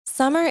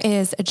Summer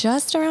is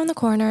just around the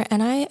corner,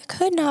 and I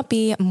could not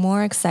be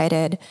more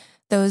excited.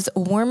 Those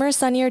warmer,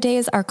 sunnier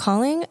days are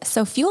calling,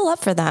 so fuel up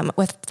for them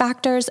with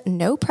Factor's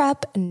no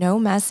prep, no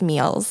mess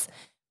meals.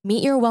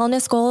 Meet your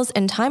wellness goals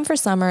in time for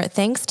summer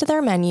thanks to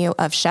their menu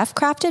of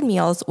chef-crafted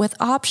meals with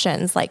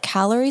options like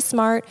Calorie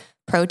Smart,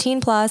 Protein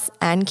Plus,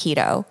 and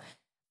Keto.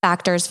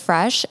 Factor's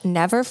fresh,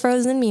 never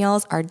frozen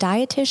meals are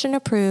dietitian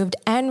approved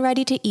and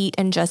ready to eat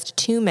in just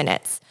 2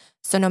 minutes.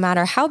 So no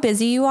matter how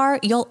busy you are,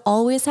 you'll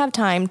always have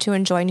time to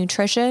enjoy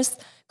nutritious,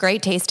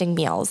 great tasting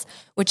meals,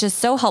 which is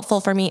so helpful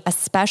for me,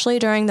 especially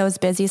during those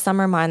busy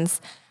summer months.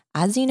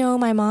 As you know,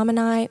 my mom and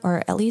I,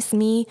 or at least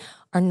me,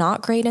 are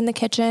not great in the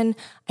kitchen.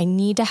 I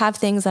need to have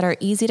things that are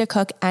easy to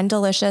cook and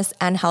delicious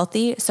and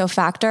healthy, so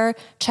Factor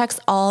checks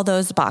all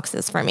those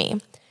boxes for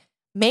me.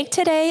 Make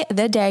today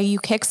the day you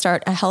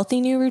kickstart a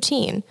healthy new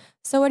routine.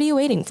 So what are you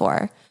waiting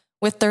for?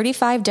 With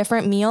 35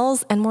 different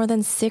meals and more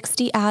than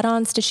 60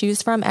 add-ons to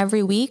choose from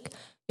every week,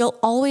 you'll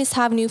always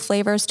have new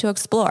flavors to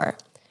explore.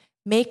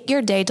 Make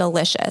your day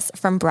delicious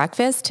from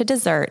breakfast to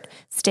dessert.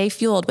 Stay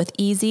fueled with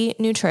easy,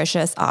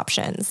 nutritious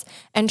options.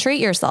 And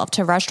treat yourself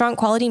to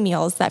restaurant-quality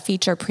meals that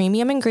feature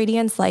premium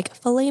ingredients like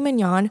filet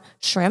mignon,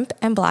 shrimp,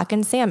 and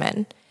blackened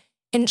salmon.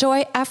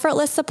 Enjoy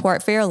effortless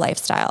support for your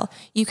lifestyle.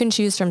 You can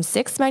choose from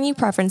 6 menu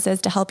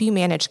preferences to help you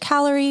manage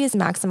calories,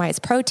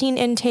 maximize protein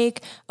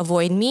intake,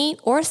 avoid meat,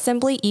 or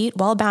simply eat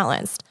well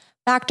balanced.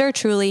 Factor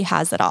truly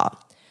has it all.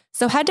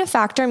 So head to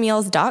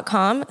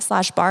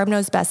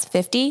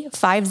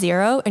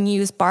factormeals.com/BarbKnowsBest50 and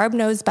use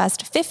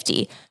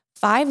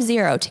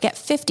BarbKnowsBest50 to get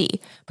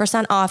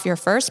 50% off your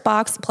first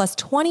box plus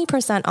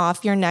 20%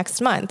 off your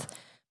next month.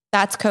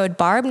 That's code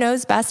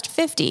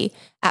BarbKnowsBest50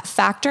 at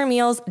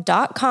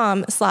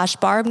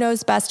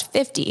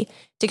factormeals.com/BarbKnowsBest50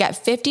 to get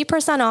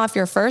 50% off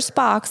your first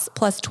box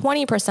plus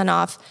 20%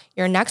 off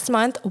your next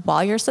month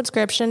while your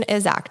subscription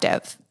is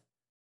active.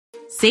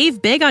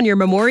 Save big on your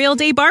Memorial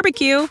Day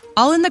barbecue,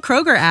 all in the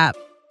Kroger app.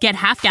 Get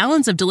half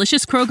gallons of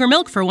delicious Kroger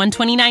milk for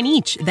 $1.29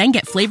 each. Then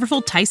get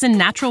flavorful Tyson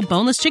natural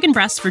boneless chicken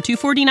breasts for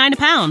 $2.49 a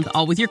pound,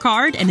 all with your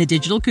card and a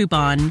digital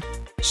coupon.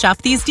 Shop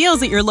these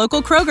deals at your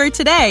local Kroger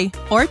today,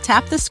 or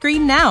tap the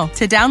screen now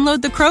to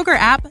download the Kroger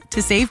app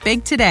to save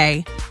big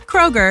today.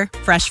 Kroger,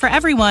 fresh for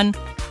everyone.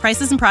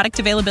 Prices and product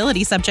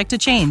availability subject to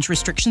change.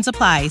 Restrictions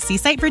apply. See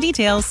site for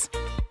details.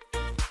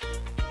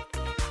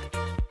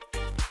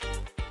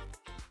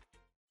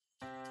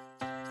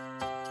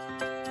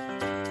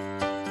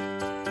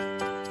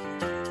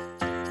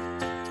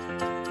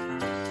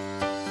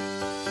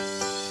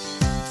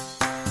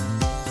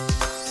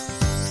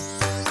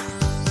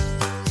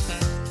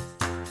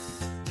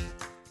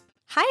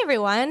 Hi,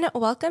 everyone.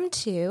 Welcome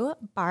to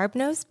Barb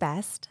Knows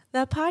Best,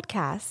 the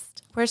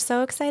podcast. We're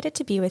so excited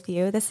to be with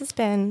you. This has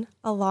been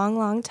a long,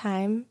 long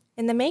time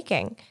in the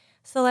making.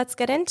 So let's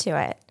get into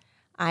it.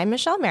 I'm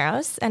Michelle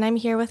Maros, and I'm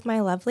here with my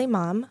lovely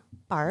mom,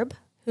 Barb,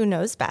 who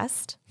knows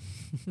best.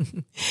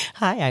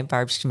 Hi, I'm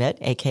Barb Schmidt,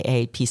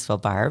 a.k.a. Peaceful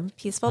Barb.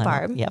 Peaceful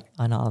Barb. Yep,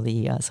 on all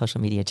the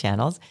social media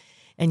channels.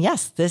 And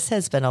yes, this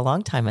has been a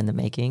long time in the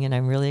making, and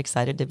I'm really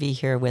excited to be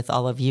here with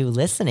all of you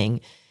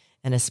listening,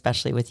 and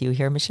especially with you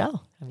here,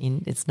 Michelle. I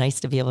mean, it's nice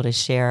to be able to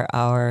share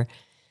our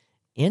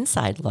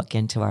inside look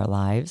into our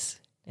lives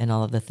and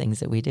all of the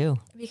things that we do.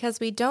 Because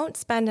we don't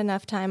spend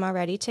enough time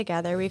already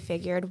together, we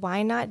figured,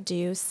 why not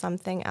do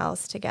something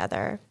else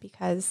together?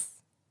 Because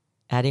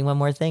adding one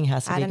more thing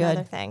has to be good. Add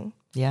another thing.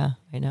 Yeah,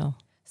 I know.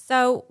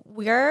 So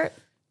we're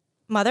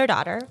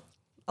mother-daughter.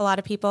 A lot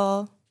of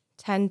people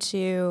tend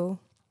to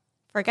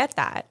forget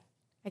that,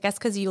 I guess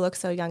because you look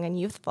so young and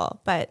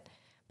youthful. But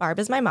Barb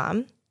is my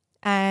mom,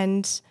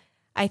 and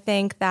I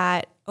think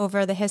that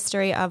over the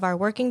history of our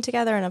working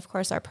together and, of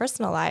course, our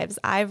personal lives,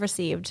 I've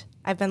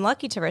been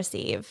lucky to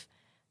receive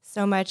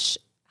so much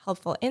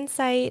helpful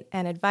insight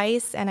and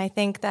advice. And I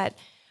think that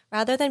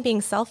rather than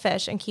being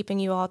selfish and keeping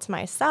you all to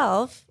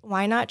myself,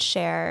 why not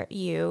share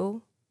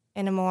you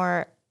in a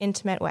more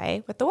intimate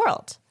way with the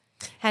world?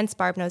 Hence,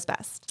 Barb Knows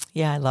Best.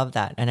 Yeah, I love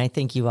that. And I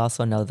think you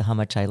also know how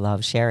much I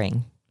love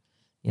sharing,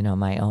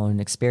 my own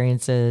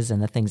experiences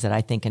and the things that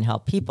I think can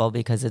help people,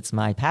 because it's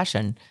my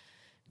passion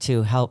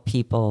to help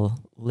people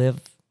live,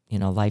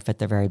 life at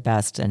their very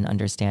best and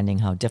understanding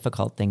how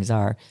difficult things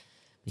are,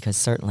 because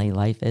certainly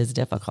life is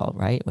difficult,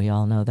 right? We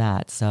all know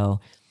that. So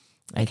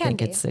I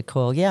think it's a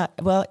cool, it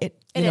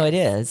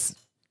is,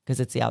 because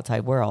it's the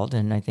outside world.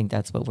 And I think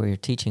that's what we're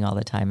teaching all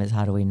the time is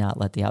how do we not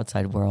let the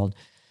outside world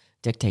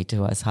dictate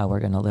to us how we're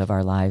going to live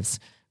our lives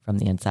from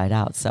the inside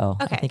out. So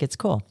I think it's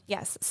cool.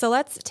 Yes. So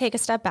let's take a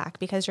step back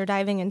because you're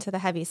diving into the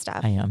heavy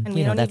stuff. I am. And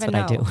we don't that's even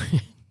what know. I do.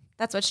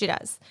 That's what she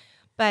does.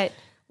 But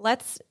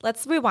let's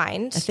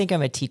rewind. I think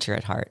I'm a teacher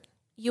at heart.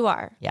 You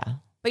are. Yeah.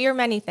 But you're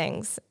many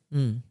things.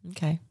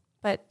 Okay.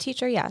 But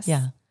teacher, yes.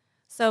 Yeah.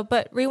 So,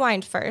 but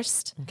rewind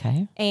first.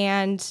 Okay.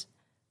 And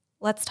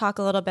let's talk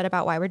a little bit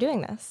about why we're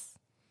doing this.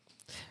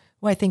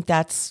 Well, I think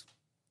that's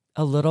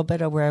a little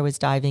bit of where I was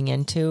diving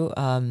into.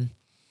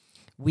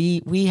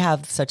 We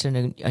have such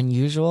an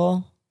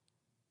unusual,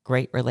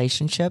 great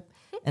relationship.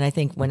 And I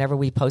think whenever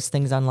we post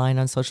things online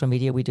on social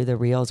media, we do the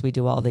reels, we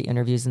do all the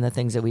interviews and the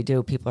things that we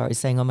do, people are always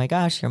saying, oh my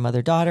gosh, you're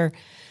mother-daughter.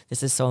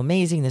 This is so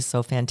amazing. This is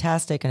so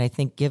fantastic. And I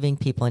think giving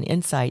people an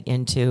insight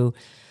into,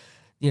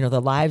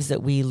 the lives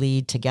that we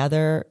lead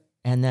together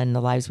and then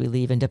the lives we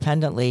lead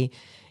independently,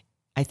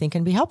 I think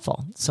can be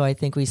helpful. So I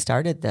think we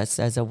started this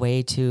as a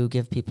way to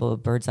give people a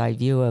bird's eye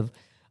view of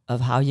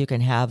how you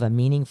can have a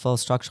meaningful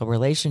structural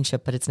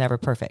relationship, but it's never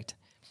perfect.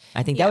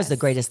 I think that was the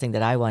greatest thing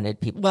that I wanted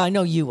people. Well, I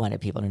know you wanted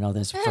people to know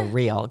this for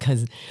real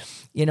because,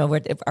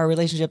 our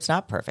relationship's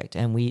not perfect.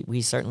 And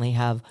we certainly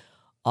have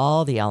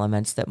all the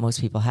elements that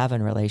most people have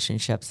in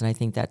relationships. And I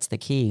think that's the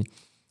key.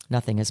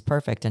 Nothing is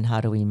perfect. And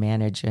how do we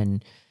manage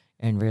and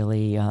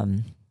really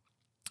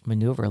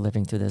maneuver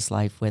living through this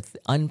life with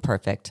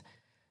unperfect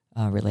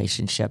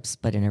relationships,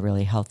 but in a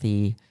really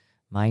healthy,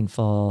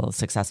 mindful,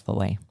 successful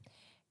way?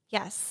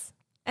 Yes.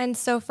 And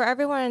so for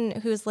everyone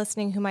who's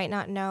listening who might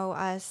not know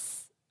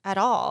us at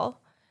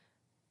all,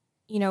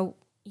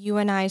 you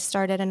and I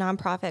started a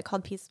nonprofit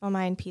called Peaceful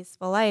Mind,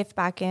 Peaceful Life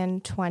back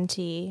in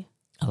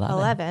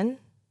 2011.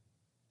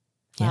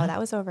 Wow, that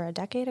was over a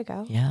decade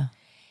ago. Yeah.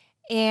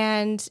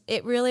 And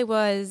it really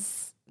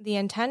was the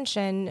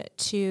intention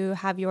to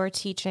have your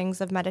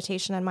teachings of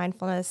meditation and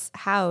mindfulness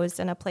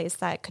housed in a place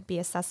that could be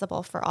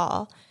accessible for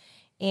all.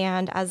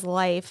 And as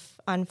life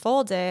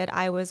unfolded,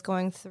 I was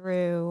going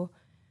through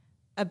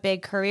a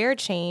big career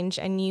change,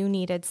 and you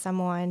needed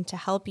someone to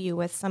help you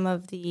with some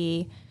of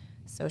the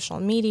social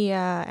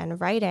media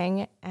and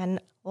writing. And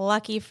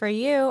lucky for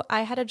you,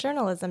 I had a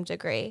journalism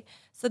degree.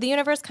 So the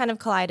universe kind of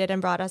collided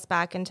and brought us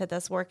back into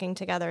this working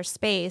together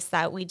space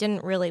that we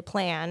didn't really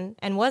plan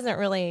and wasn't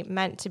really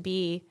meant to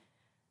be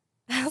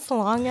as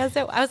long as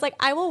it. I was like,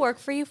 I will work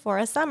for you for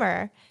a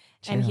summer.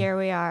 True. And here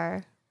we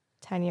are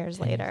 10 years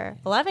later,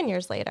 11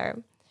 years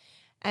later.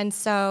 And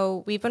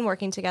so we've been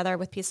working together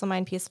with Peaceful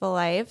Mind, Peaceful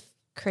Life,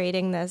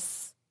 creating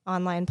this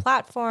online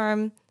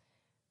platform,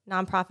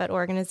 nonprofit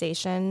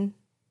organization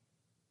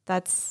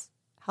that's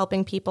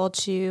helping people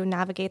to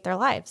navigate their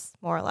lives,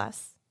 more or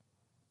less.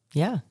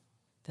 Yeah,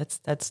 that's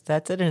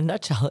it in a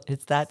nutshell.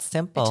 It's that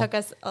simple. It took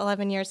us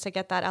 11 years to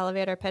get that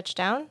elevator pitch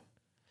down.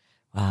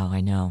 Wow,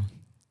 I know.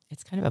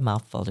 It's kind of a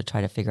mouthful to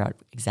try to figure out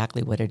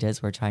exactly what it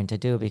is we're trying to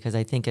do, because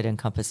I think it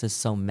encompasses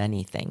so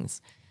many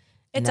things.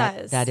 It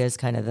does. That is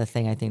kind of the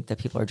thing I think that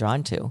people are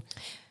drawn to.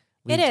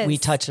 It is. We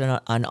touch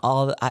on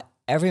all.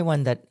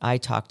 Everyone that I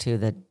talk to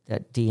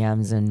that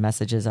DMs and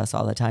messages us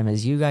all the time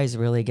is, you guys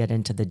really get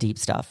into the deep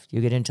stuff.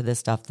 You get into this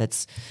stuff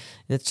that's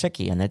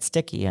tricky and that's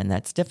sticky and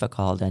that's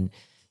difficult. And,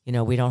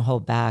 we don't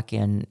hold back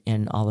in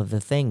all of the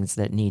things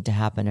that need to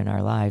happen in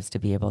our lives to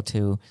be able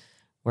to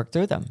work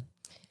through them.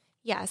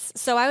 Yes.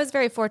 So I was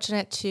very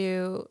fortunate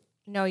to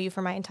know you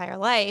for my entire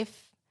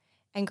life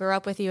and grew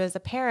up with you as a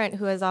parent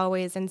who has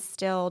always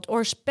instilled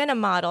or been a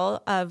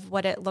model of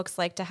what it looks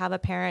like to have a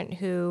parent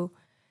who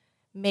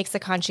makes a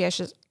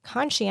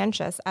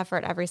conscientious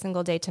effort every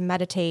single day to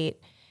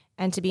meditate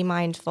and to be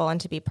mindful and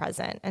to be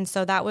present. And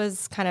so that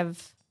was kind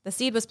of, the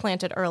seed was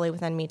planted early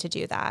within me to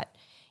do that.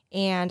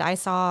 And I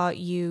saw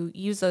you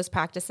use those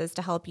practices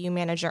to help you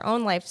manage your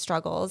own life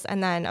struggles.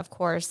 And then, of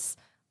course,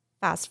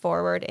 fast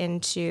forward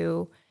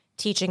into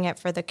teaching it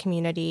for the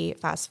community,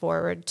 fast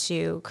forward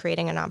to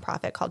creating a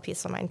nonprofit called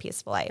Peaceful Mind,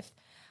 Peaceful Life.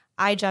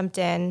 I jumped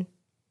in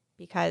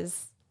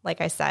because,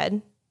 like I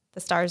said,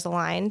 the stars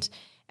aligned.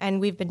 And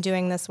we've been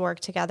doing this work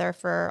together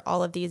for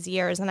all of these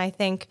years. And I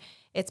think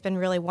it's been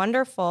really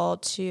wonderful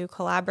to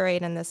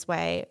collaborate in this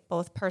way,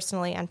 both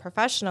personally and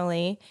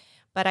professionally.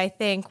 But I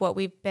think what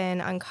we've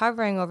been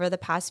uncovering over the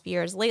past few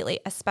years lately,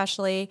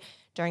 especially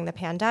during the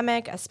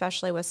pandemic,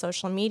 especially with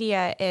social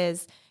media,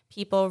 is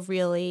people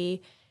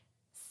really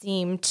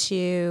seem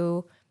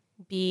to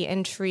be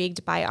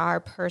intrigued by our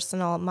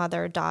personal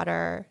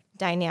mother-daughter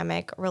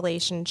dynamic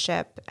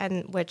relationship,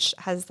 and which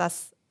has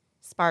thus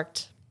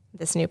sparked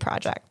this new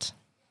project.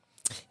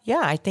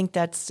 Yeah, I think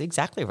that's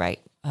exactly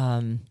right.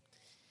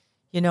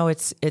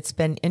 It's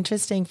been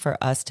interesting for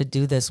us to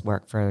do this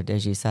work for,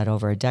 as you said,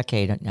 over a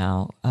decade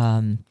now,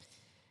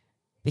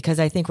 because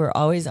I think we're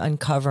always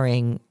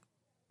uncovering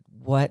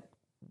what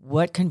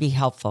can be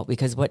helpful.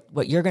 Because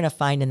what you're going to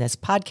find in this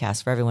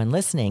podcast for everyone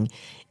listening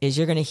is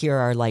you're going to hear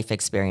our life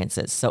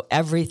experiences. So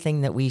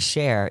everything that we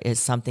share is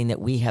something that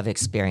we have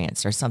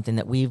experienced or something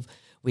that we've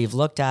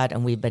looked at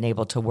and we've been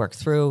able to work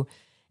through,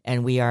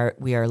 and we are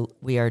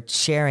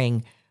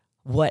sharing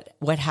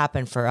what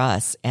happened for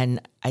us.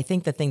 And I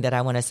think the thing that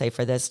I want to say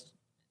for this,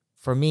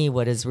 for me,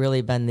 what has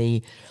really been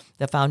the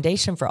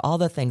foundation for all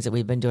the things that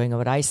we've been doing and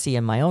what I see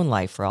in my own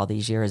life for all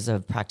these years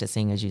of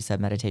practicing, as you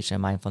said, meditation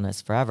and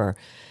mindfulness forever,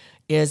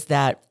 is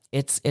that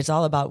it's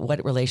all about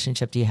what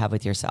relationship do you have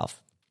with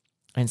yourself.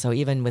 And so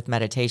even with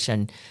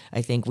meditation,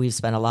 I think we've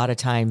spent a lot of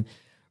time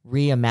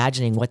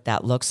reimagining what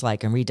that looks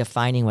like and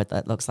redefining what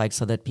that looks like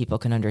so that people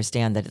can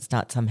understand that it's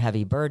not some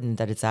heavy burden,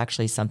 that it's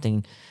actually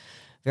something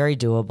very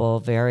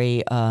doable,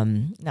 very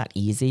not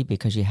easy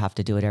because you have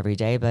to do it every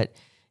day, but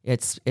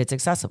it's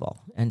accessible.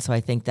 And so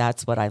I think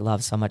that's what I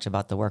love so much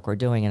about the work we're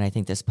doing. And I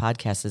think this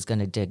podcast is going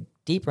to dig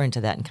deeper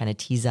into that and kind of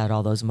tease out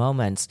all those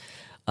moments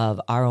of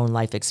our own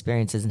life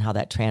experiences and how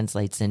that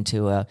translates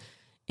into an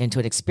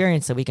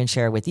experience that we can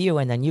share with you.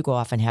 And then you go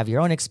off and have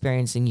your own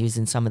experience and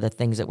using some of the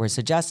things that we're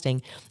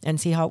suggesting and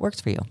see how it works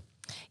for you.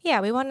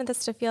 Yeah, we wanted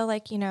this to feel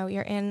like,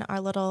 you're in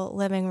our little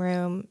living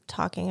room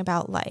talking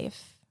about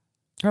life.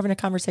 We're having a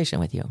conversation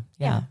with you.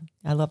 Yeah.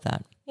 I love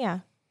that. Yeah.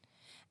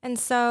 And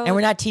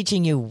we're not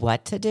teaching you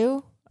what to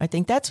do. I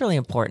think that's really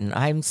important.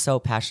 I'm so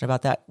passionate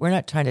about that. We're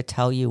not trying to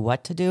tell you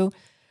what to do.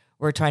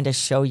 We're trying to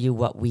show you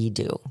what we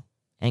do.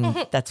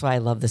 And that's why I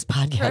love this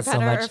podcast so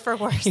much. For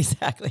worse.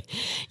 Exactly.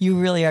 You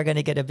really are going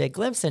to get a big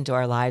glimpse into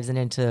our lives and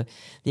into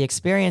the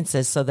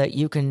experiences so that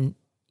you can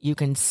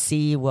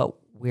see what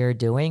we're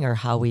doing or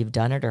how we've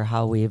done it or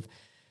how we've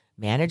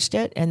managed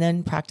it, and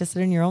then practice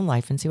it in your own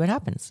life and see what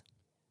happens.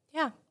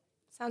 Yeah.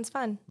 Sounds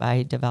fun.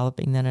 By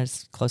developing then a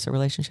closer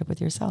relationship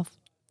with yourself.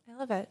 I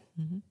love it.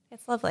 Mm-hmm.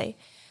 It's lovely.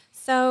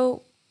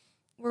 So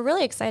we're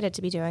really excited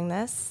to be doing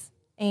this,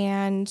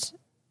 and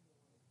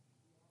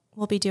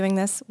we'll be doing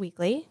this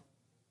weekly.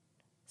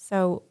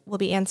 So we'll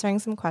be answering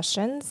some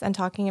questions and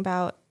talking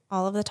about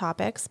all of the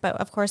topics. But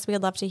of course, we'd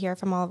love to hear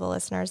from all of the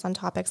listeners on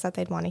topics that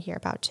they'd want to hear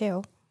about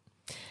too.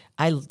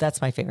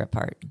 That's my favorite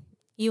part.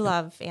 You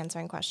love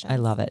answering questions. I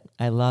love it.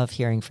 I love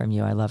hearing from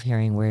you. I love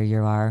hearing where you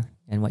are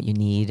and what you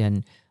need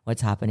and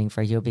what's happening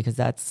for you, because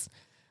that's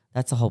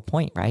the whole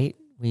point, right?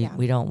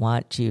 We don't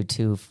want you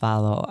to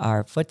follow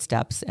our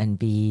footsteps and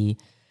think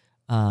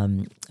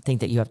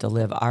that you have to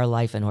live our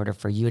life in order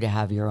for you to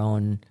have your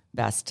own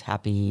best,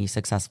 happy,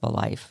 successful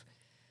life.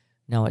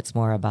 No, it's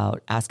more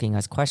about asking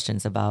us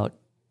questions about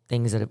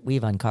things that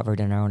we've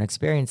uncovered in our own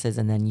experiences,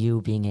 and then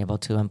you being able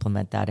to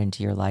implement that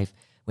into your life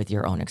with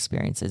your own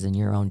experiences and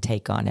your own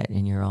take on it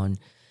and your own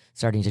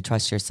starting to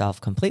trust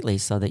yourself completely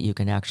so that you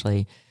can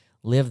actually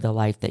live the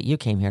life that you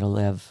came here to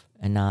live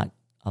and not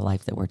a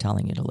life that we're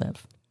telling you to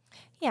live.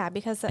 Yeah,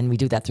 and we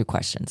do that through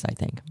questions, I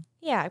think.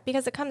 Yeah,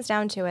 because it comes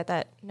down to it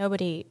that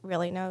nobody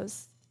really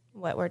knows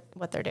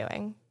what they're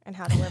doing and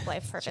how to live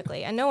life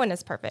perfectly. And no one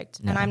is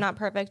perfect. No. And I'm not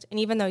perfect. And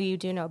even though you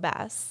do know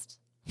best,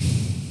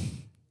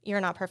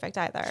 you're not perfect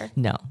either.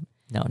 No,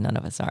 none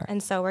of us are.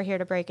 And so we're here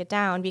to break it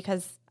down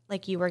because,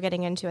 like you were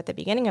getting into at the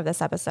beginning of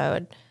this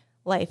episode,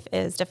 life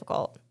is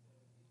difficult.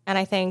 And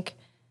I think,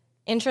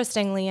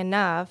 interestingly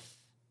enough,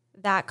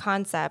 that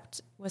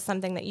concept was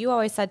something that you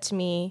always said to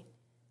me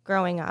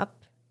growing up,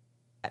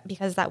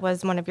 because that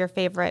was one of your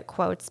favorite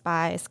quotes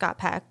by Scott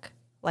Peck,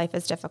 life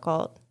is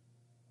difficult.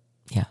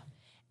 Yeah.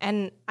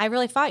 And I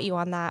really fought you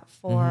on that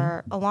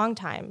for a long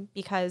time,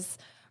 because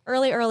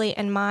early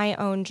in my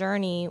own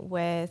journey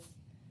with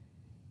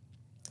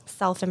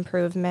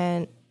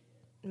self-improvement,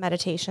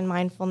 meditation,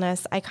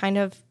 mindfulness, I kind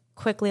of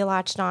quickly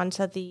latched on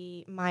to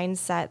the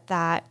mindset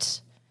that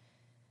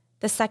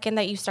the second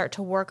that you start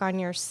to work on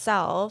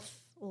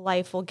yourself,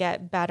 life will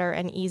get better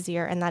and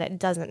easier, and that it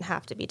doesn't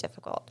have to be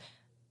difficult.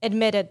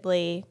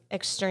 Admittedly,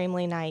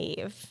 extremely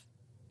naive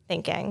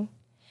thinking.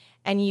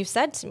 And you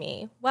said to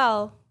me,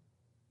 well,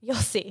 you'll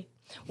see.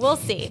 We'll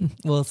see.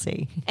 We'll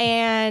see.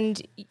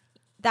 And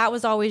that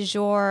was always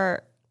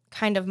your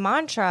kind of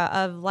mantra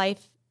of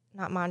life,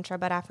 not mantra,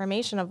 but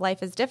affirmation of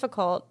life is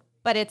difficult,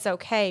 but it's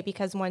okay,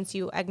 because once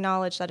you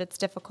acknowledge that it's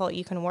difficult,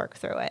 you can work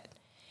through it.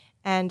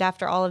 And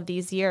after all of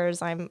these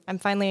years, I'm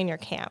finally in your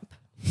camp.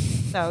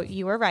 So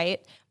you were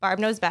right. Barb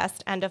knows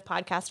best. End of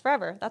podcast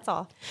forever. That's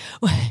all.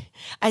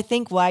 I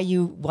think why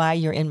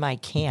you're in my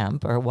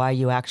camp, or why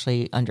you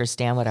actually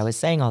understand what I was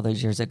saying all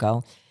those years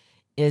ago,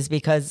 is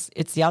because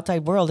it's the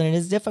outside world and it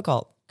is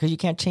difficult because you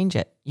can't change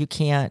it. You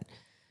can't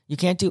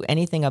do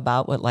anything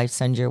about what life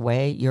sends your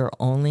way. Your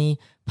only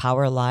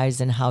power lies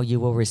in how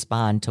you will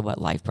respond to what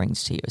life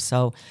brings to you.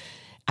 So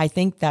I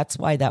think that's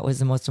why that was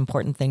the most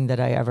important thing that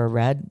I ever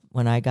read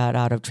when I got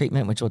out of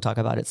treatment, which we'll talk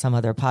about at some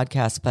other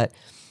podcast. But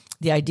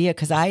the idea,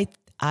 because I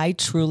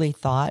truly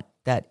thought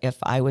that if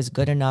I was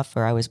good enough,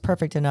 or I was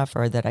perfect enough,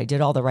 or that I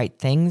did all the right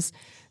things,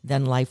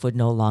 then life would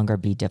no longer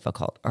be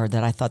difficult, or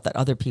that I thought that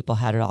other people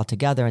had it all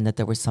together and that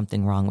there was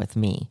something wrong with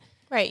me.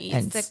 Right.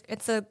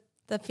 It's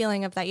the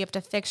feeling of that you have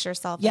to fix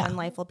yourself, and then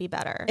life will be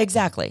better.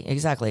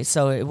 Exactly.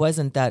 So it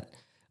wasn't that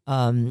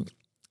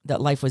that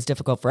life was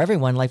difficult for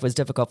everyone. Life was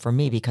difficult for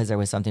me because there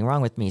was something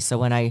wrong with me. So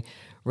when I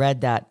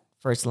read that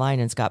first line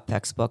in Scott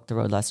Peck's book, The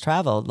Road Less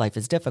Traveled, life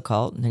is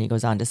difficult. And then he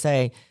goes on to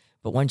say,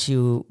 but once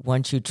you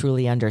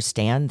truly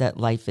understand that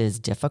life is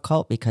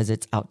difficult because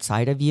it's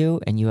outside of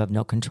you and you have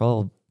no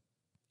control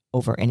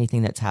over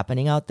anything that's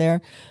happening out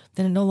there,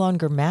 then it no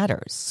longer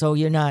matters. So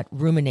you're not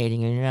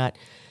ruminating, and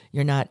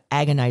you're not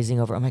agonizing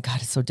over, oh my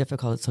God, it's so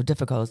difficult.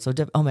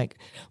 Oh my,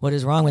 what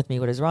is wrong with me?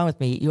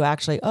 You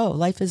actually,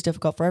 life is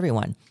difficult for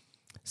everyone.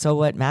 So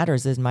what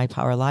matters is my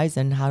power lies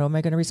in how am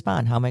I going to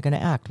respond? How am I going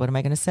to act? What am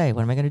I going to say?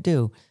 What am I going to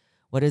do?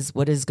 What is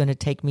going to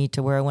take me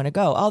to where I want to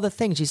go? All the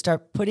things, you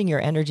start putting your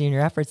energy and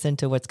your efforts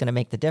into what's going to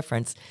make the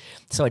difference.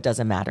 So it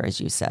doesn't matter, as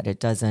you said, it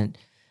doesn't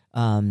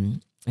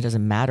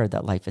matter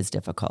that life is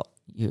difficult.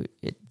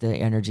 The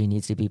energy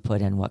needs to be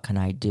put in, what can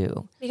I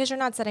do? Because you're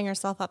not setting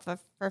yourself up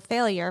for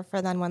failure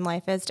for then when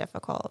life is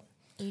difficult.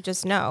 You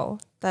just know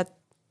that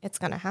it's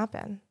going to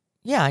happen.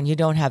 Yeah. And you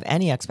don't have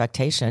any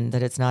expectation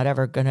that it's not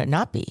ever going to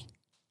not be.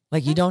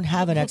 Like you don't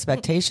have an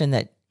expectation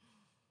that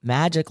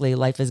magically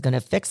life is going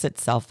to fix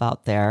itself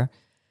out there,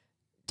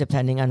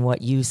 depending on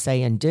what you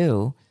say and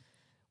do.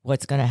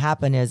 What's going to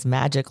happen is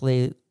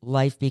magically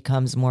life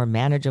becomes more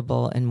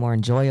manageable and more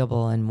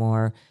enjoyable and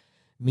more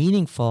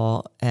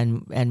meaningful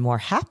and more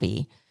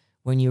happy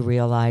when you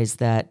realize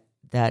that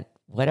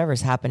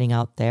whatever's happening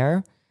out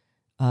there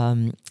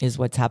is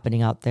what's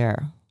happening out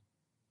there.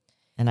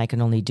 And I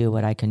can only do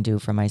what I can do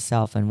for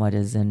myself and what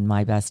is in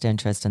my best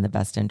interest and the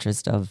best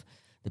interest of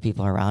the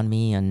people around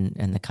me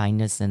and the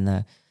kindness and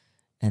the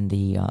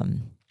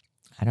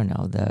I don't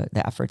know,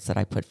 the efforts that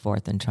I put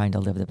forth in trying to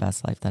live the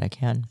best life that I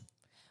can.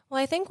 Well,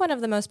 I think one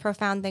of the most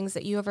profound things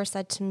that you ever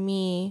said to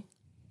me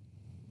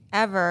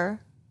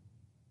ever,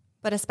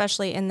 but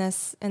especially in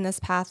this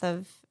path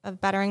of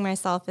bettering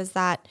myself, is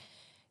that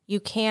you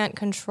can't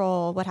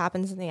control what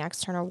happens in the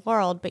external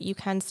world, but you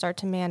can start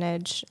to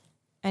manage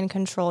and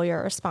control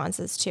your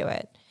responses to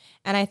it.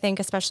 And I think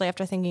especially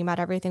after thinking about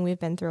everything we've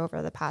been through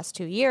over the past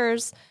 2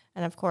 years,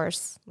 and of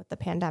course with the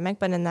pandemic,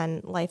 and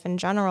then life in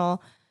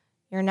general,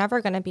 you're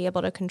never going to be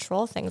able to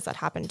control things that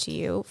happen to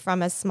you,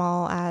 from as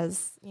small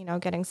as,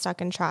 getting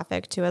stuck in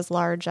traffic to as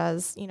large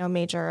as,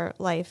 major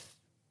life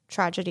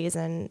tragedies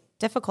and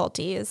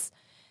difficulties.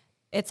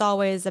 It's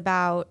always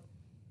about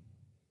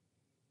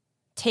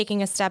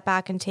taking a step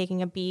back and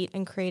taking a beat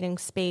and creating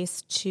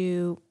space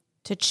to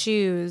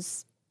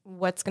choose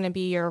what's going to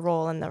be your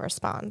role in the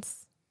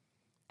response.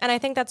 And I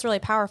think that's really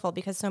powerful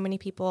because so many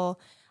people,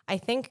 I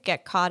think,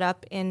 get caught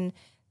up in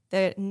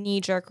the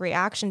knee-jerk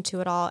reaction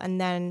to it all and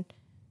then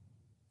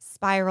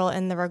spiral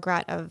in the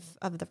regret of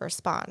the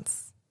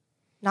response,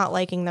 not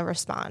liking the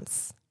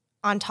response,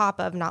 on top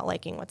of not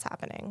liking what's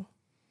happening.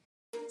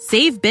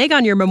 Save big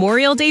on your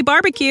Memorial Day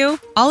barbecue,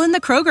 all in the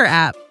Kroger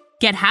app.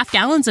 Get half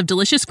gallons of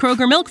delicious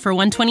Kroger milk for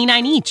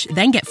 $1.29 each.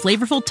 Then get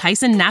flavorful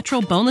Tyson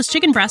natural boneless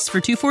chicken breasts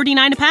for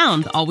 $2.49 a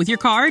pound, all with your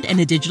card and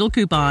a digital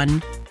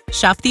coupon.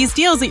 Shop these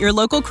deals at your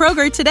local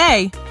Kroger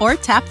today, or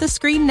tap the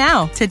screen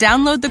now to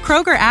download the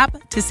Kroger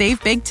app to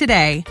save big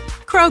today.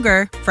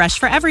 Kroger, fresh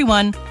for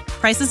everyone.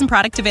 Prices and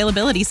product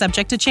availability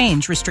subject to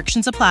change.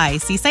 Restrictions apply.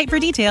 See site for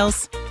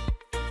details.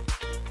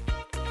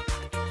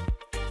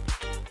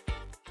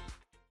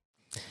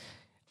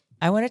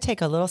 I want to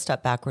take a little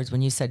step backwards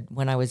when you said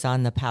when I was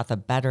on the path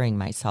of bettering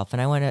myself.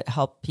 And I want to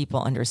help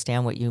people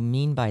understand what you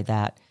mean by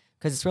that,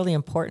 because it's really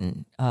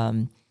important.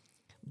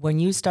 When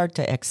you start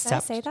to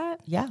accept... Did I say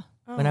that? Yeah.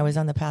 Oh. When I was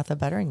on the path of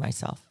bettering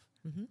myself.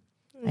 Mm-hmm.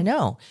 I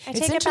know. I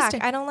take it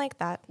back. I don't like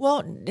that.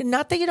 Well,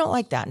 not that you don't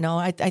like that. No,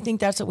 I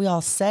think that's what we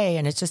all say.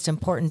 And it's just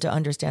important to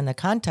understand the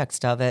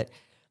context of it,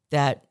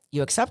 that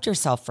you accept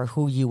yourself for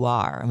who you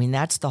are. I mean,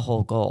 that's the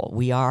whole goal.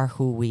 We are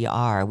who we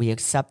are. We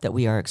accept that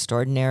we are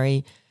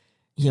extraordinary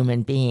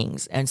human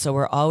beings. And so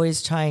we're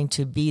always trying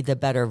to be the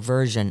better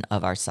version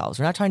of ourselves.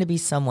 We're not trying to be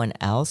someone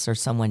else or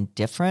someone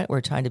different.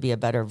 We're trying to be a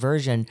better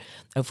version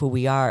of who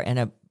we are.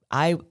 And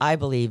I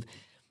believe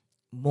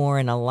more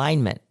in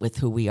alignment with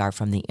who we are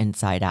from the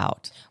inside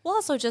out. Well,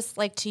 also just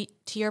like to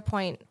your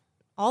point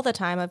all the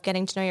time of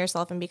getting to know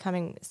yourself and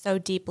becoming so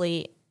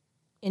deeply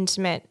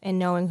intimate in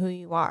knowing who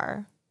you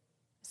are.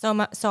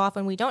 So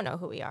often we don't know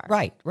who we are.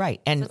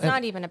 Right. And so it's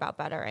not even about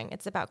bettering.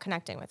 It's about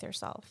connecting with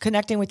yourself.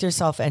 Connecting with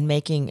yourself and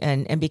making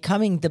and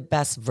becoming the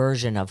best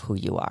version of who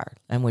you are.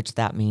 And which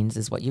that means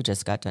is what you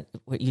just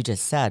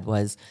said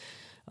was,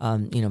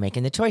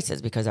 making the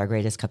choices, because our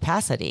greatest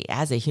capacity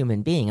as a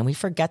human being, and we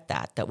forget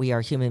that we are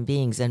human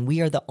beings and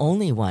we are the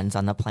only ones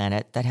on the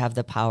planet that have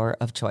the power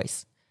of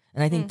choice.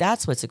 And I think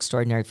that's what's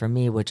extraordinary for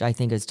me, which I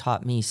think has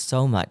taught me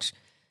so much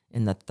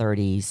in the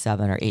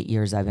 37 or 8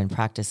 years I've been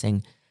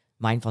practicing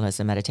mindfulness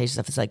and meditation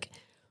stuff. It's like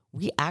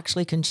we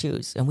actually can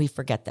choose, and we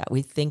forget that.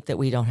 We think that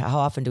we don't have. How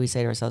often do we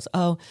say to ourselves,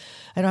 "Oh,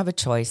 I don't have a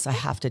choice. I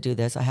have to do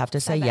this. I have to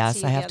say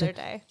yes. I have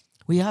to."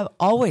 We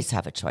always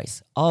have a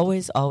choice.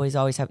 Always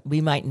have. We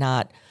might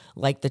not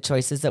like the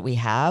choices that we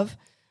have,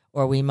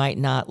 or we might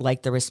not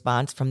like the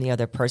response from the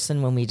other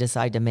person when we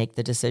decide to make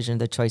the decision,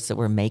 the choice that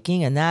we're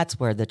making, and that's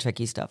where the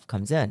tricky stuff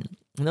comes in.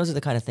 And those are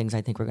the kind of things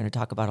I think we're going to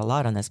talk about a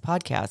lot on this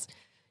podcast.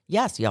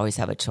 Yes, you always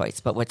have a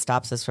choice, but what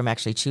stops us from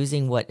actually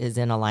choosing what is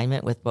in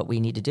alignment with what we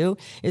need to do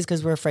is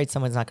because we're afraid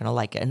someone's not going to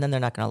like it, and then they're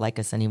not going to like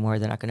us anymore.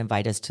 They're not going to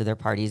invite us to their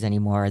parties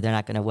anymore. They're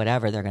not going to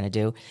whatever they're going to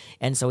do.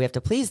 And so we have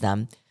to please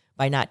them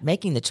by not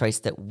making the choice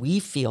that we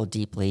feel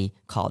deeply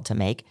called to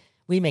make.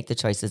 We make the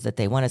choices that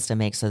they want us to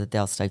make so that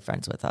they'll stay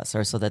friends with us,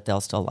 or so that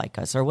they'll still like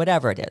us, or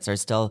whatever it is, or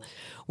still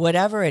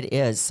whatever it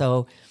is.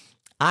 So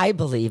I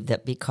believe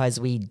that because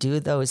we do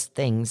those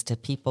things to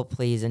people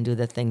please and do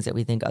the things that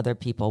we think other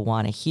people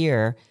want to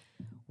hear,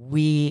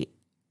 we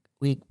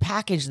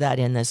package that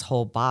in this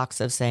whole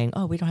box of saying,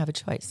 "Oh, we don't have a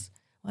choice.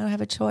 I don't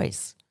have a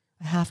choice.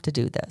 I have to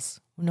do this."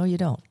 Well, no, you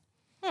don't.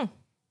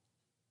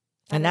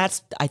 And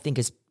that's, I think,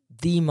 is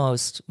the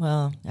most,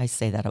 well, I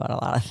say that about a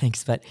lot of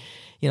things, but,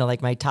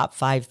 like my top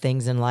 5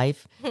 things in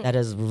life, that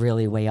is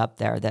really way up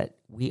there, that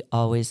we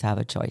always have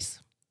a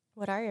choice.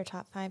 What are your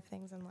top 5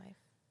 things in life?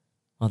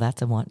 Well,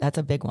 that's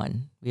a big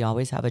one. We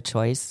always have a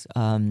choice.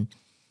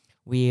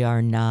 We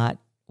are not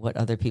what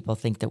other people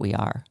think that we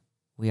are.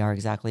 We are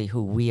exactly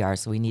who we are.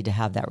 So we need to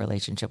have that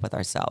relationship with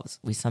ourselves.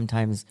 We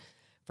sometimes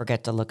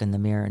forget to look in the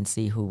mirror and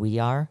see who we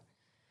are,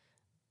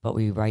 but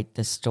we write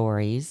the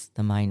stories.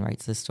 The mind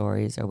writes the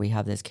stories, or we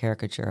have this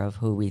caricature of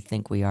who we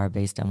think we are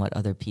based on what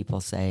other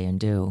people say and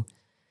do.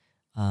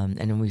 And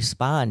then we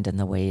respond in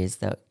the ways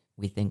that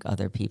we think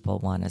other people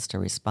want us to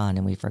respond,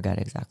 and we forget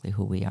exactly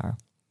who we are.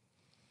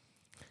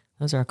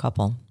 Those are a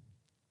couple.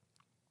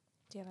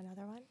 Do you have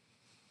another one?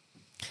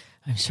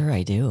 I'm sure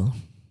I do.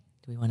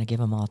 Do we want to give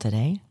them all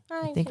today?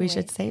 I think we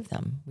should wait. save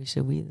them. We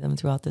should weave them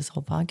throughout this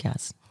whole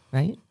podcast,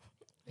 right?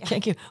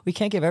 Yeah. We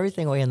can't give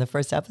everything away in the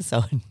first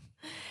episode.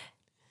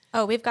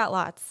 Oh, we've got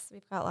lots.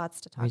 We've got lots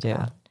to talk We do.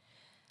 about.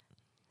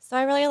 So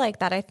I really like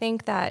that. I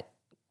think that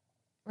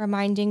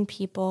reminding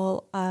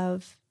people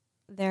of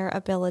their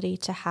ability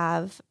to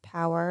have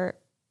power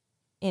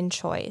in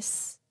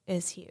choice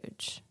is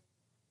huge,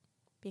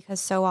 because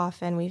so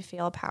often we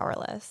feel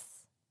powerless.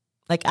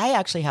 Like, I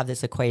actually have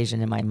this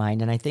equation in my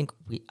mind, and I think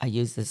I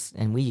use this,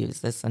 and we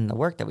use this in the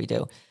work that we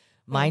do.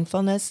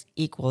 Mindfulness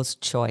equals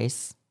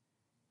choice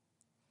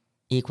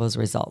equals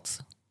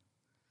results.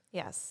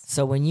 Yes.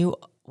 So when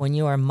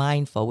you are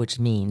mindful, which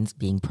means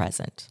being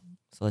present.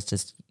 So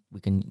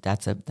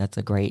that's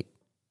a great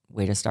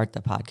way to start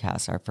the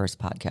podcast, our first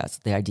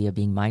podcast. The idea of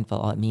being mindful,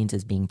 all it means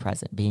is being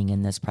present, being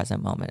in this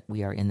present moment.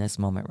 We are in this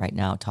moment right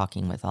now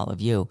talking with all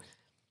of you,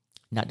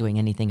 not doing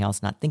anything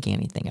else, not thinking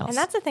anything else. And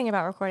that's the thing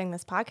about recording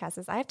this podcast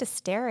is I have to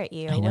stare at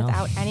you I know.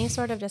 without any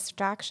sort of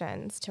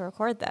distractions to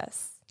record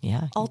this.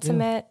 Yeah.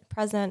 Ultimate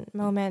present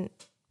moment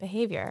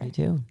behavior. You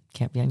do.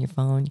 Can't be on your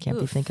phone. You can't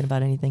be thinking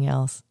about anything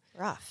else.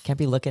 Rough. Can't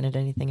be looking at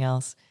anything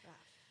else.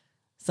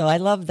 So I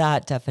love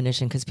that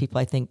definition, because people,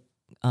 I think,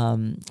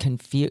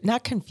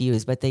 not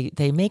confused, but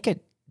they make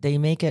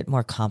it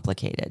more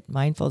complicated.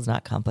 Mindful is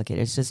not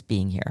complicated. It's just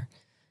being here,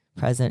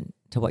 present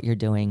to what you're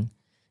doing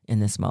in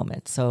this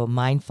moment. So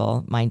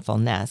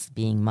mindfulness,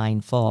 being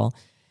mindful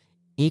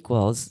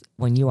equals,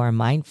 when you are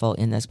mindful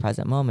in this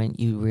present moment,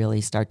 you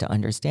really start to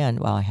understand,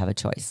 well, I have a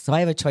choice. So I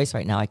have a choice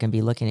right now. I can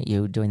be looking at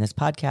you doing this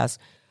podcast,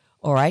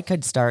 or I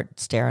could start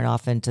staring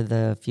off into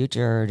the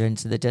future or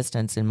into the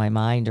distance in my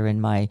mind or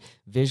in my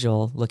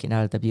visual, looking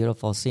out at the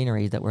beautiful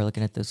scenery that we're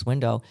looking at this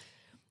window,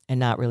 and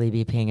not really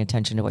be paying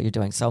attention to what you're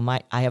doing. So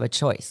I have a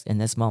choice in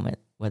this moment,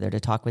 whether to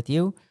talk with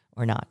you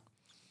or not.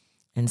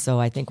 And so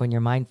I think when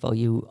you're mindful,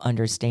 you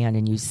understand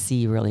and you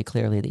see really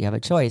clearly that you have a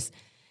choice.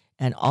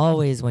 And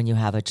always when you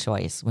have a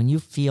choice, when you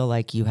feel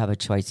like you have a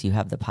choice, you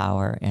have the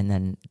power, and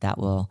then that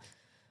will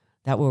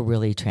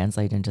really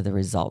translate into the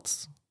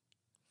results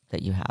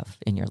that you have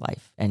in your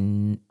life.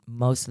 And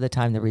most of the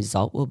time the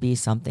result will be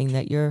something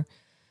that you're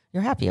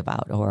happy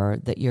about, or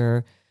that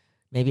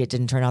maybe it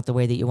didn't turn out the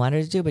way that you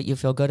wanted it to, but you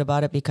feel good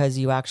about it because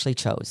you actually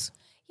chose.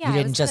 Yeah, you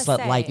didn't just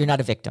let life, you're not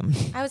a victim.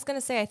 I was going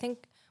to say, I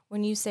think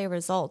when you say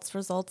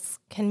results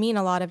can mean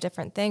a lot of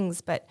different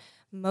things, but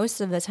most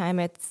of the time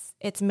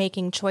it's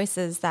making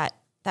choices that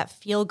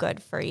feel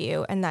good for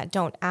you and that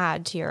don't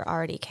add to your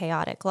already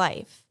chaotic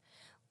life.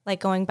 Like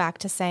going back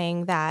to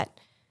saying that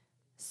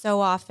so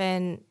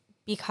often,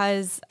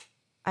 because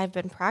I've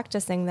been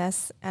practicing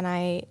this and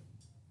I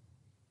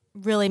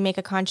really make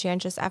a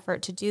conscientious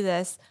effort to do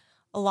this,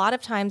 a lot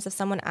of times if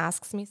someone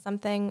asks me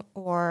something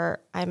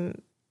or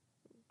I'm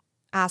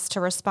asked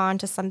to respond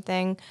to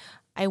something,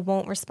 I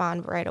won't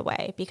respond right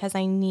away, because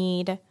I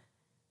need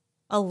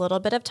a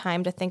little bit of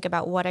time to think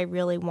about what I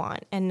really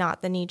want, and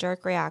not the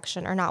knee-jerk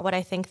reaction, or not what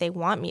I think they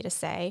want me to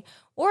say,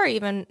 or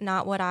even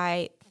not what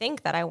I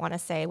think that I want to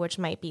say, which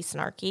might be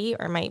snarky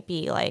or might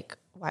be like,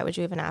 why would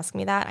you even ask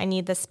me that? I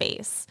need the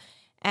space.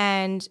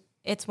 And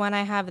it's when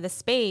I have the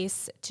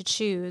space to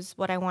choose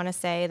what I want to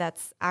say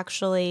that's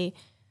actually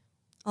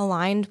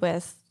aligned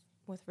with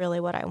really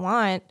what I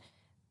want,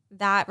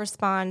 that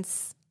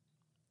response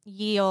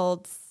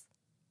yields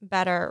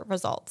better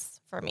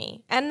results for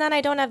me. And then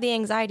I don't have the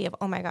anxiety of,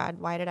 oh my God,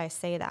 why did I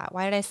say that?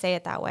 Why did I say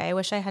it that way? I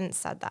wish I hadn't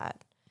said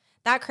that.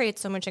 That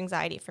creates so much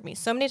anxiety for me.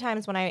 So many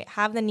times when I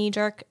have the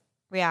knee-jerk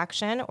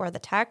reaction, or the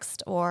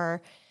text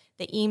or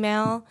the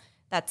email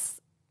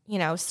that's,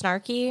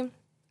 snarky,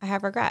 I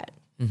have regret.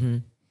 Mm-hmm.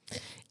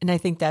 And I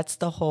think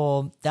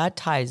that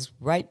ties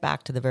right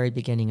back to the very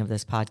beginning of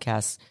this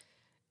podcast,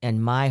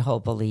 and my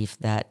whole belief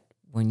that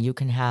when you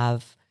can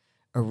have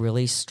a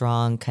really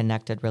strong,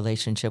 connected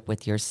relationship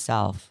with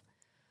yourself,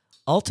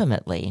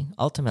 ultimately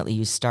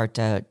you start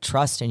to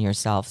trust in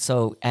yourself.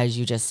 So as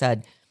you just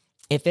said,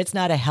 if it's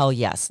not a hell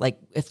yes, like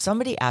if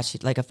somebody asked you,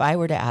 like if I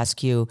were to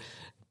ask you,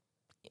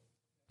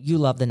 you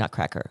love the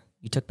Nutcracker,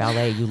 you took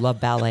ballet, you love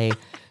ballet.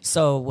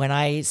 So when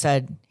I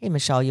said, hey,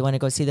 Michelle, you want to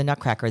go see the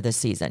Nutcracker this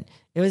season?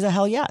 It was a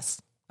hell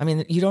yes. I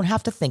mean, you don't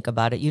have to think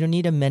about it. You don't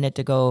need a minute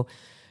to go,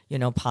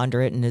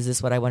 ponder it. And is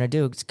this what I want to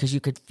do? Because you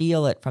could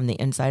feel it from the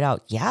inside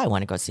out. Yeah, I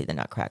want to go see the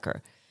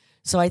Nutcracker.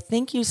 So I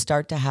think you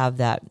start to have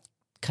that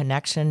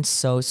connection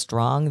so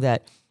strong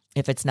that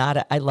if it's not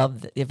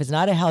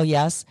a hell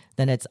yes,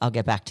 then it's, I'll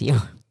get back to you.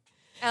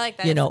 I like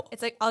that.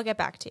 It's like, I'll get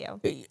back to you.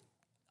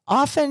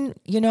 Often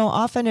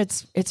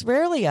it's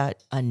rarely a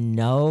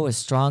no, a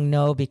strong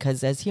no,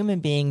 because as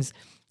human beings,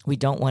 we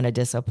don't want to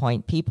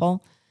disappoint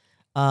people.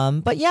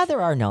 But yeah,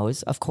 there are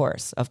no's, of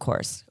course.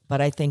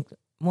 But I think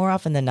more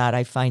often than not,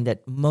 I find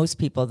that most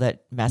people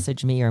that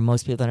message me or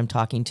most people that I'm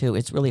talking to,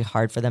 it's really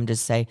hard for them to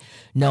say,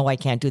 no, I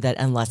can't do that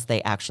unless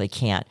they actually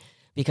can't.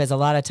 Because a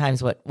lot of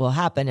times what will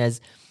happen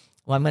is,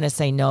 well, I'm going to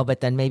say no,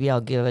 but then maybe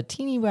I'll give a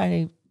teeny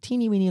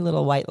weeny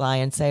little white lie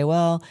and say,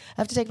 well,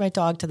 I have to take my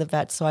dog to the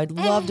vet, so I'd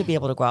love to be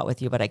able to go out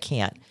with you, but I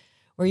can't.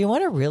 Where you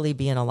want to really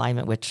be in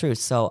alignment with truth.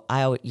 So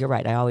you're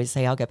right. I always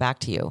say I'll get back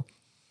to you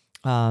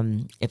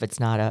if it's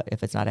not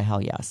a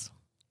hell yes.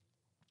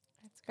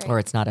 Great. Or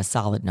it's not a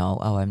solid no.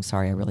 Oh, I'm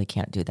sorry, I really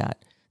can't do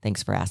that.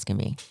 Thanks for asking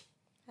me.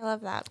 I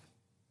love that.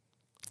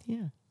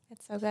 Yeah.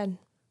 It's so good.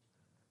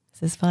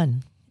 This is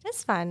fun. It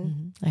is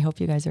fun. I hope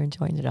you guys are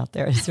enjoying it out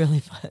there. It's really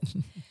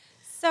fun.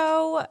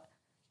 So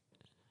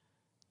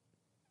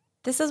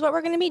this is what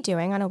we're going to be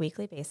doing on a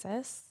weekly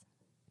basis,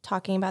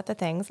 talking about the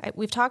things.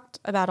 We've talked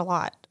about a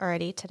lot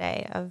already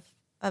today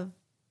of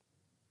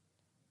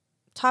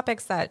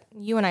topics that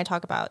you and I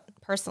talk about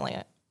personally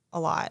a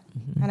lot.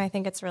 And I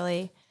think it's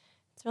really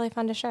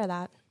fun to share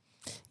that.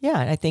 Yeah,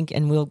 I think,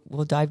 and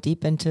we'll dive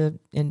deep into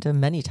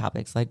many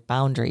topics like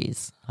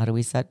boundaries. How do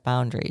we set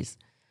boundaries?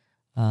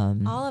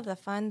 All of the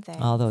fun things.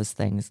 All those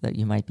things that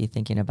you might be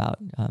thinking about.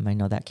 I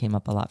know that came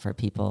up a lot for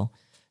people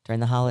during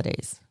the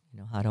holidays.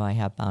 How do I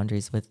have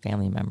boundaries with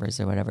family members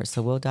or whatever?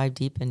 So we'll dive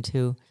deep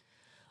into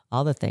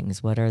all the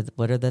things. What are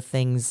the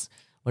things?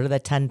 What are the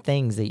 10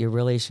 things that you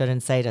really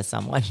shouldn't say to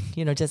someone?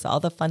 Just all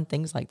the fun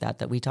things like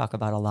that we talk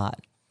about a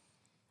lot.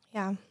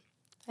 Yeah.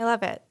 I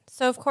love it.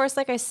 So, of course,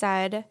 like I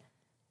said,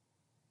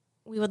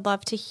 we would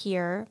love to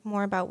hear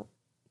more about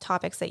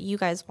topics that you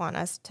guys want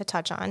us to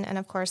touch on. And,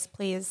 of course,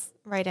 please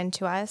write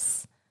into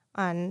us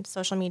on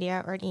social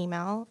media or an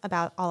email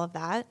about all of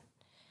that.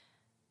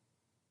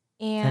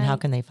 And how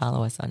can they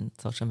follow us on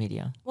social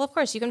media? Well, of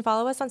course, you can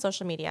follow us on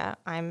social media.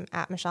 I'm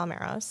at Michelle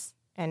Maros,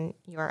 and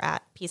you're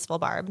at Peaceful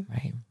Barb.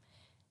 Right.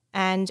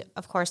 And,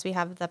 of course, we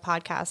have the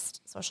podcast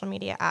social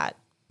media at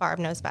Barb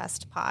Knows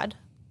Best Pod.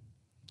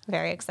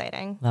 Very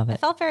exciting. Love it. It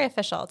felt very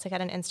official to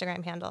get an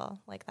Instagram handle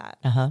like that.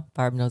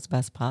 Barb Knows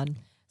Best Pod.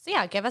 So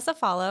yeah, give us a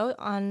follow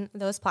on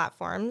those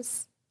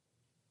platforms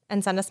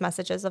and send us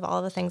messages of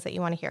all the things that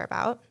you want to hear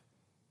about.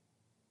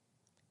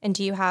 And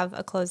do you have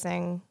a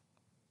closing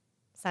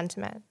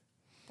sentiment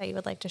that you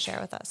would like to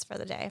share with us for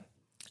the day?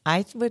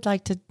 I would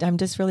like to, I'm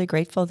just really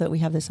grateful that we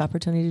have this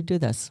opportunity to do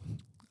this.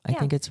 I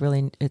think it's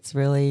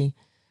really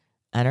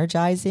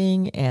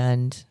energizing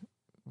and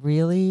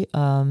really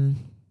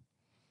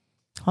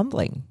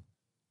humbling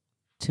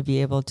to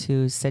be able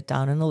to sit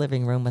down in the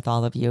living room with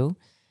all of you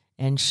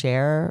and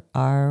share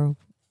our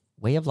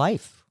way of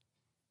life.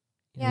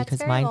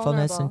 Because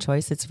mindfulness and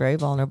choice, it's very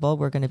vulnerable.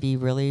 We're going to be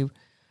really,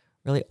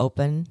 really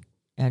open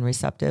and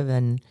receptive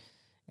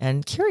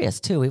and curious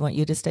too. We want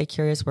you to stay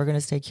curious. We're going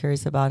to stay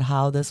curious about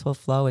how this will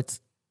flow. It's,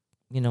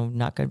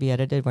 not going to be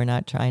edited. We're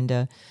not trying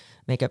to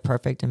make it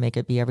perfect and make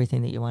it be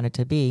everything that you want it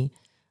to be.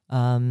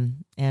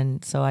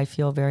 And so I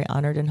feel very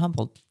honored and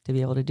humbled to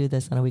be able to do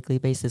this on a weekly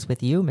basis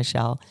with you,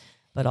 Michelle,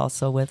 but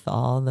also with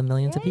all the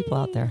millions of people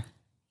out there.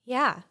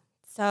 Yeah.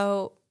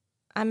 So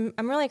I'm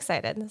really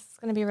excited. This is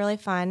going to be really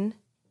fun.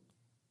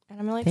 And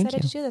I'm really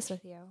excited to do this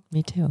with you.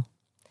 Me too.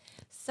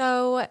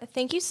 So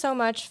thank you so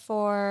much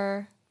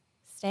for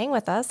staying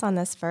with us on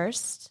this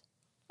first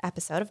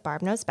episode of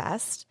Barb Knows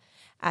Best.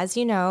 As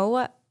you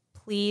know,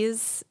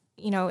 please,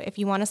 if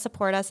you want to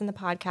support us in the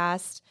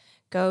podcast,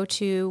 go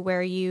to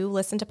where you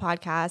listen to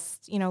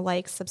podcasts,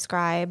 like,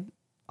 subscribe,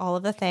 all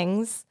of the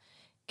things.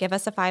 Give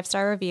us a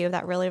 5-star review.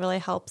 That really, really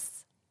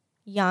helps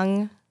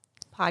young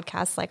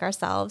podcasts like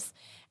ourselves.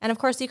 And, of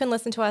course, you can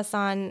listen to us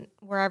on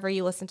wherever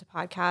you listen to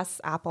podcasts,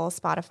 Apple,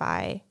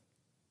 Spotify,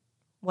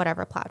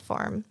 whatever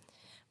platform.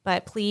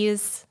 But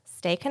please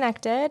stay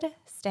connected,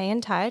 stay in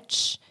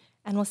touch,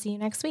 and we'll see you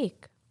next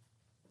week.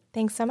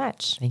 Thanks so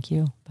much. Thank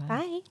you. Bye.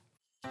 Bye.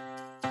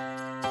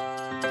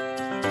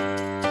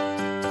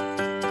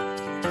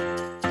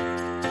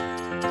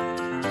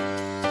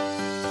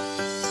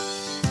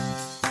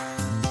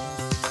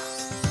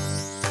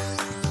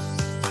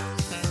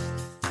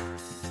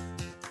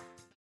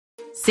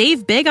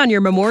 Save big on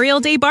your Memorial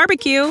Day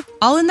barbecue,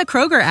 all in the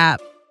Kroger app.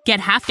 Get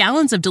half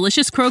gallons of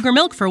delicious Kroger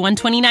milk for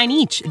 $1.29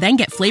 each. Then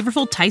get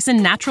flavorful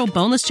Tyson natural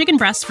boneless chicken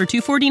breasts for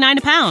 $2.49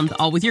 a pound,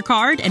 all with your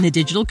card and a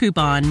digital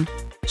coupon.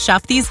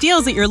 Shop these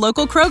deals at your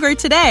local Kroger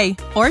today,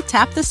 or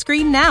tap the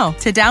screen now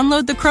to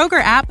download the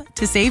Kroger app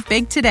to save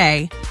big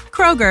today.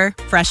 Kroger,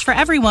 fresh for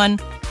everyone.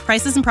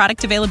 Prices and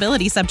product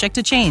availability subject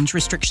to change.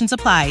 Restrictions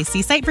apply.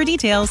 See site for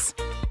details.